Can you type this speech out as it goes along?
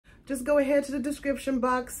just go ahead to the description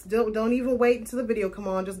box. Don't even wait until the video come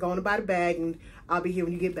on. Just go on and buy the bag, and I'll be here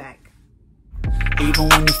when you get back. Even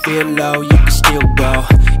when you feel low, you can still go.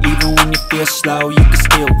 Even when you feel slow, you can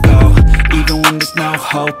still go. Even when there's no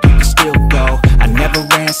hope, you can still go. I never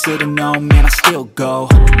answer to no, man, I still go.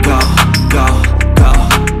 Go, go,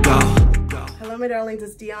 go, go, go. Hello, my darlings,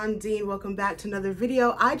 it's Dion Dean. Welcome back to another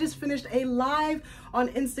video. I just finished a live on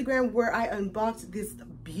Instagram where I unboxed this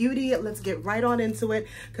beauty. Let's get right on into it,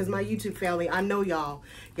 because my YouTube family, I know y'all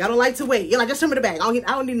don't like to wait. You're like, just show me the bag. I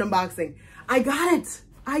don't need an unboxing. I got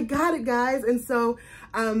it, guys. And so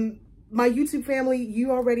my YouTube family,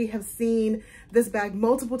 you already have seen this bag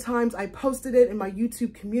multiple times. I posted it in my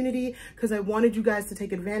YouTube community because I wanted you guys to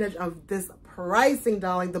take advantage of this pricing,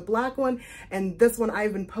 darling. The black one and this one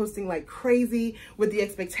I've been posting like crazy with the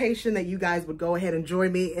expectation that you guys would go ahead and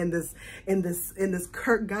join me in this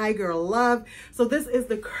Kurt Geiger love. So this is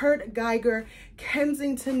the Kurt Geiger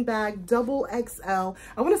Kensington bag XXL.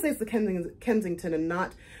 I want to say it's the Kensington and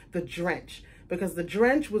not the Drench, because the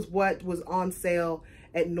Drench was what was on sale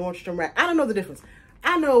at Nordstrom Rack. I don't know the difference.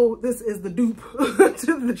 I know this is the dupe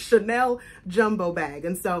to the Chanel jumbo bag.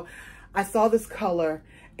 And so I saw this color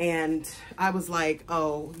and I was like,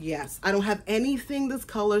 oh yes, I don't have anything this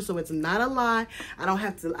color, so it's not a lie. I don't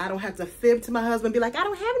have to fib to my husband and be like, I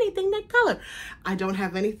don't have anything that color. I don't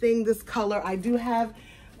have anything this color. I do have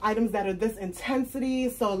items that are this intensity.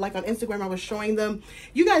 So like on Instagram, I was showing them.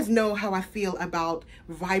 You guys know how I feel about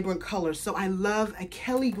vibrant colors. So I love a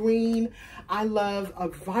Kelly green. I love a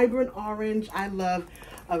vibrant orange. I love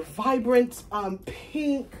a vibrant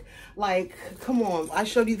pink. Like, come on. I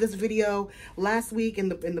showed you this video last week in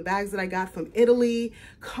the bags that I got from Italy.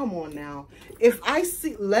 Come on now. If I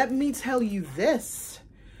see, let me tell you this.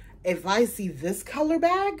 If I see this color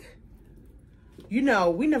bag, you know,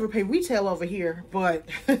 we never pay retail over here, but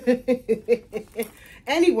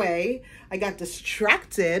anyway, I got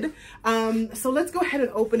distracted. So let's go ahead and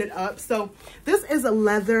open it up. So this is a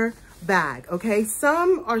leather bag, okay?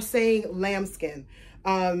 Some are saying lambskin,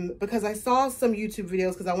 because I saw some YouTube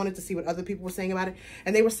videos because I wanted to see what other people were saying about it,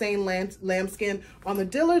 and they were saying lambskin. On the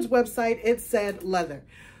Dillard's website, it said leather.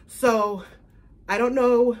 So I don't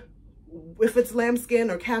know if it's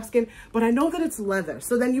lambskin or calfskin, but I know that it's leather.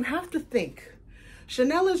 So then you have to think,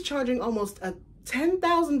 Chanel is charging almost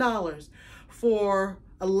 $10,000 for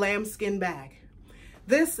a lambskin bag.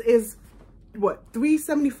 This is what,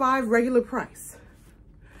 $375 regular price.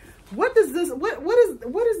 What does this,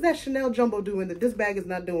 what is that Chanel jumbo doing that this bag is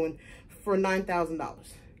not doing for $9,000?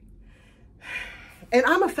 And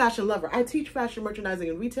I'm a fashion lover. I teach fashion merchandising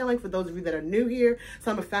and retailing for those of you that are new here.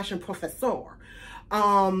 So I'm a fashion professor.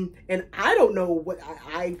 And I don't know what,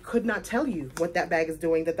 I could not tell you what that bag is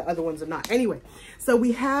doing that the other ones are not. Anyway, so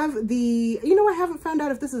we have the, you know, I haven't found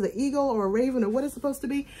out if this is an eagle or a raven or what it's supposed to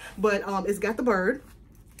be, but it's got the bird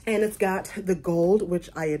and it's got the gold, which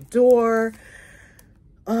I adore.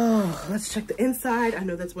 Oh, let's check the inside. I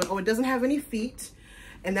know that's what, oh, it doesn't have any feet.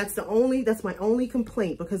 And that's my only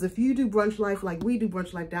complaint, because if you do brunch life like we do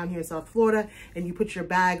brunch life down here in South Florida, and you put your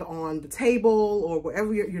bag on the table or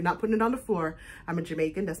wherever you're not putting it on the floor. I'm a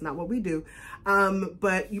Jamaican, that's not what we do.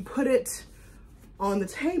 But you put it on the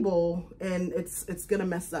table and it's gonna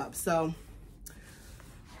mess up. So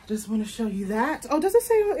just want to show you that. Oh, does it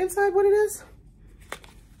say inside what it is?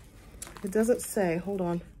 It doesn't say, hold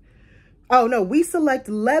on. Oh, no, we select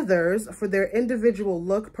leathers for their individual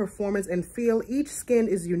look, performance, and feel. Each skin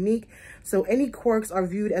is unique, so any quirks are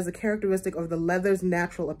viewed as a characteristic of the leather's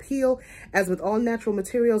natural appeal. As with all natural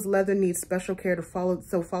materials, leather needs special care to follow,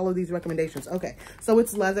 so follow these recommendations. Okay, so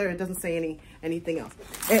it's leather. It doesn't say anything else.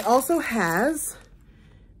 It also has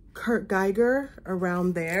Kurt Geiger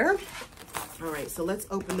around there. All right, so let's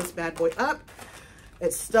open this bad boy up.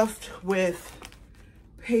 It's stuffed with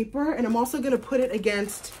paper, and I'm also going to put it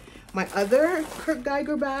against my other Kurt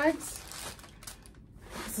Geiger bags.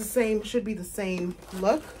 It's the same, should be the same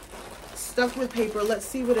look. Stuffed with paper. Let's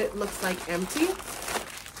see what it looks like empty.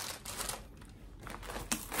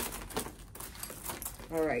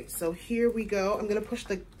 All right, so here we go. I'm gonna push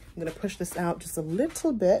this out just a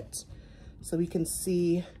little bit so we can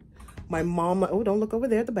see my mama. Oh, don't look over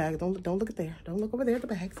there at the bag. Don't look at there. Don't look over there at the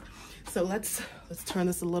bags. So let's turn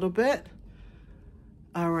this a little bit.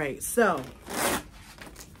 All right, so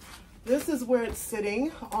this is where it's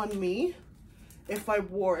sitting on me if I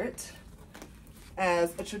wore it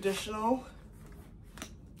as a traditional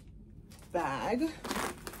bag.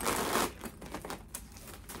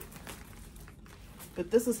 But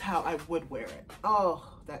this is how I would wear it. Oh,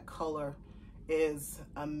 that color is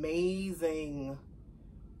amazing.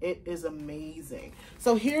 It is amazing.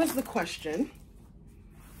 So here's the question.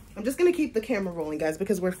 I'm just gonna keep the camera rolling, guys,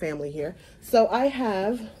 because we're family here. So I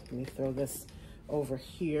have, let me throw this over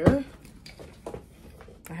here.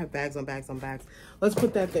 I have bags on bags on bags. Let's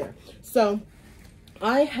put that there. So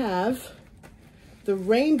I have the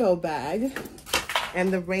rainbow bag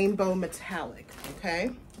and the rainbow metallic,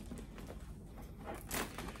 okay?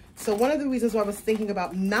 So one of the reasons why I was thinking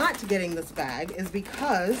about not getting this bag is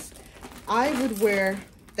because I would wear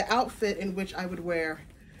the outfit in which I would wear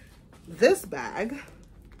this bag.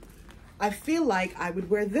 I feel like I would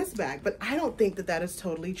wear this bag, but I don't think that that is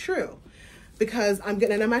totally true, because I'm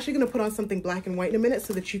actually gonna put on something black and white in a minute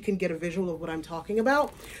so that you can get a visual of what I'm talking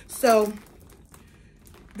about. So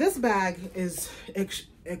this bag is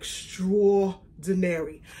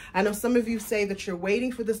extraordinary. I know some of you say that you're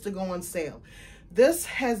waiting for this to go on sale. This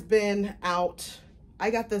has been out,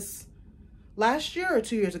 I got this last year or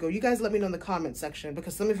 2 years ago. You guys let me know in the comment section,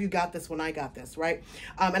 because some of you got this when I got this, right?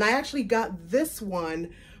 And I actually got this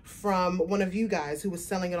one from one of you guys who was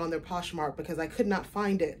selling it on their Poshmark because I could not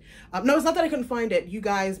find it. No, it's not that I couldn't find it. You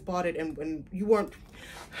guys bought it and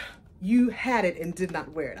you had it and did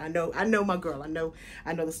not wear it. I know my girl. I know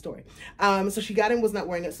the story. So she got it and was not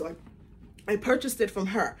wearing it. So I purchased it from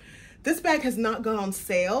her. This bag has not gone on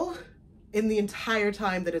sale in the entire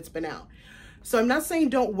time that it's been out. So I'm not saying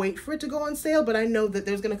don't wait for it to go on sale, but I know that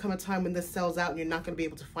there's gonna come a time when this sells out and you're not gonna be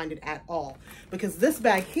able to find it at all. Because this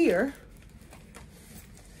bag here,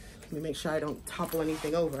 let me make sure I don't topple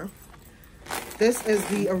anything over. This is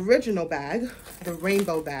the original bag, the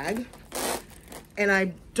rainbow bag. And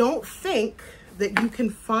I don't think that you can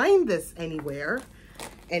find this anywhere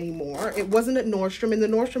anymore. It wasn't at Nordstrom. In the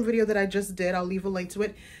Nordstrom video that I just did, I'll leave a link to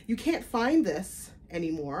it. You can't find this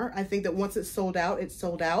anymore. I think that once it's sold out, it's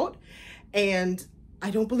sold out. And I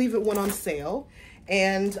don't believe it went on sale.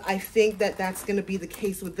 And I think that that's going to be the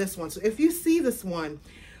case with this one. So if you see this one,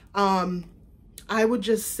 I would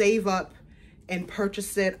just save up and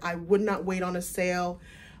purchase it. I would not wait on a sale.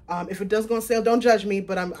 If it does go on sale, don't judge me,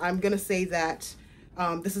 but I'm going to say that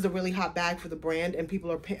this is a really hot bag for the brand, and people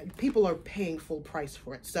are paying full price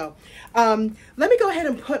for it. So let me go ahead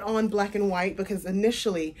and put on black and white, because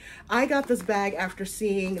initially I got this bag after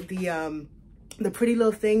seeing the Pretty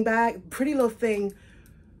Little Thing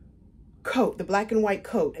coat, the black and white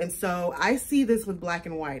coat. And so I see this with black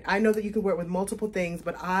and white. I know that you can wear it with multiple things,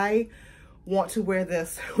 but I want to wear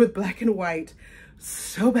this with black and white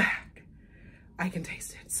so bad. I can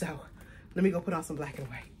taste it. So let me go put on some black and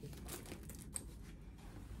white.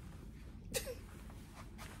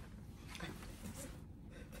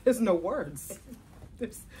 There's no words.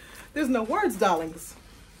 There's no words, darlings.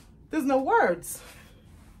 There's no words.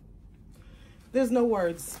 There's no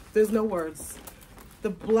words. There's no words. The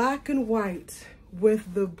black and white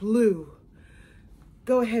with the blue.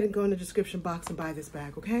 Go ahead and go in the description box and buy this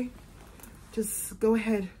bag, okay? Just go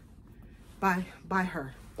ahead, buy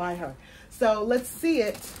her. So let's see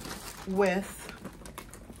it with,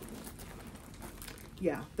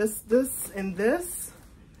 yeah, this and this.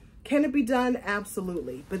 Can it be done?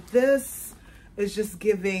 Absolutely. But this is just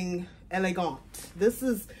giving elegant. This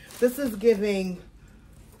is giving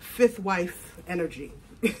fifth wife energy.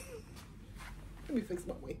 Let me fix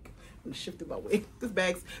my wig. I'm shifting my wig. This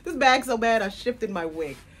bag's so bad I shifted my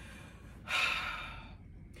wig.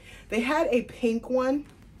 They had a pink one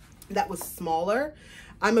that was smaller.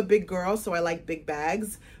 I'm a big girl, so I like big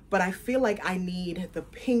bags, but I feel like I need the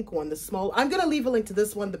pink one, the small. I'm gonna leave a link to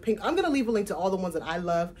this one, the pink. I'm gonna leave a link to all the ones that I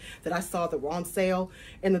love that I saw that were on sale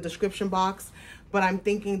in the description box, but I'm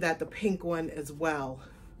thinking that the pink one as well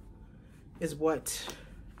is what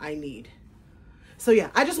I need. So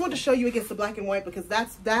yeah, I just wanted to show you against the black and white, because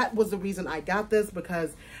that was the reason I got this,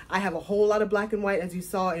 because I have a whole lot of black and white, as you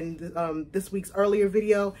saw in this week's earlier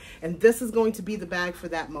video, and this is going to be the bag for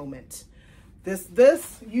that moment.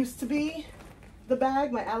 This used to be the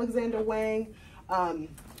bag, my Alexander Wang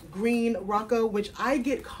green Rocco, which I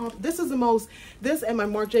get, this and my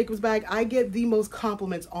Marc Jacobs bag, I get the most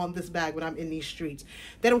compliments on this bag when I'm in these streets.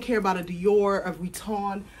 They don't care about a Dior, a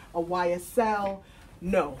Vuitton, a YSL.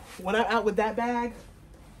 No, when I'm out with that bag,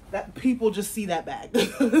 that people just see that bag.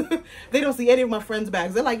 They don't see any of my friends'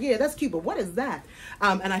 bags. They're like, yeah, that's cute, but what is that?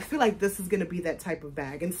 And I feel like this is gonna be that type of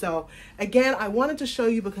bag. And so again, I wanted to show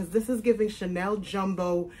you because this is giving Chanel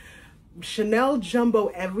Jumbo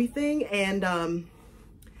everything. And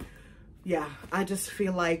yeah, I just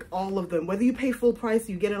feel like all of them, whether you pay full price,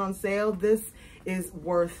 you get it on sale, this is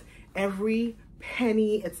worth every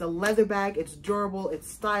penny. It's a leather bag, it's durable, it's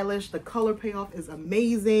stylish, the color payoff is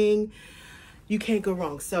amazing. You can't go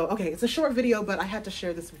wrong. So okay, it's a short video, but I had to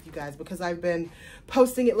share this with you guys because I've been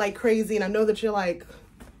posting it like crazy, and I know that you're like,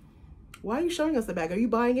 why are you showing us the bag? Are you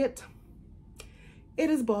buying it? it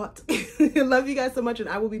is bought. Love you guys so much, and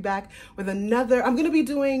I will be back with another. I'm going to be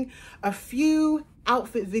doing a few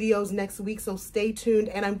outfit videos next week, so stay tuned,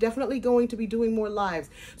 and I'm definitely going to be doing more lives.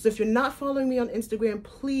 So if you're not following me on Instagram,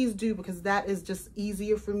 please do, because that is just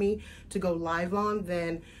easier for me to go live on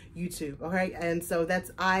than YouTube. All right, and so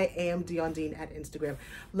that's I am Dion Dean at Instagram.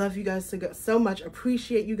 Love you guys so much.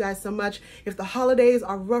 Appreciate you guys so much. If the holidays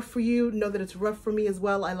are rough for you, know that it's rough for me as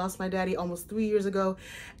well. I lost my daddy almost 3 years ago,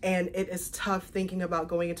 and it is tough thinking about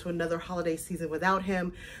going into another holiday season without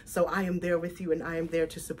him. So I am there with you, and I am there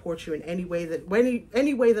to support you in any way that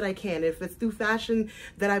any way that I can. If it's through fashion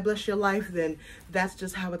that I bless your life, then that's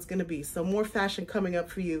just how it's gonna be. So more fashion coming up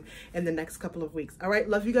for you in the next couple of weeks. All right,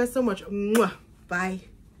 love you guys so much. Mwah. Bye.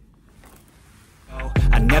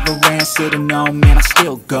 I never ran, should've known, man, I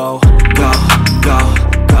still go, go,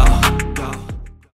 go.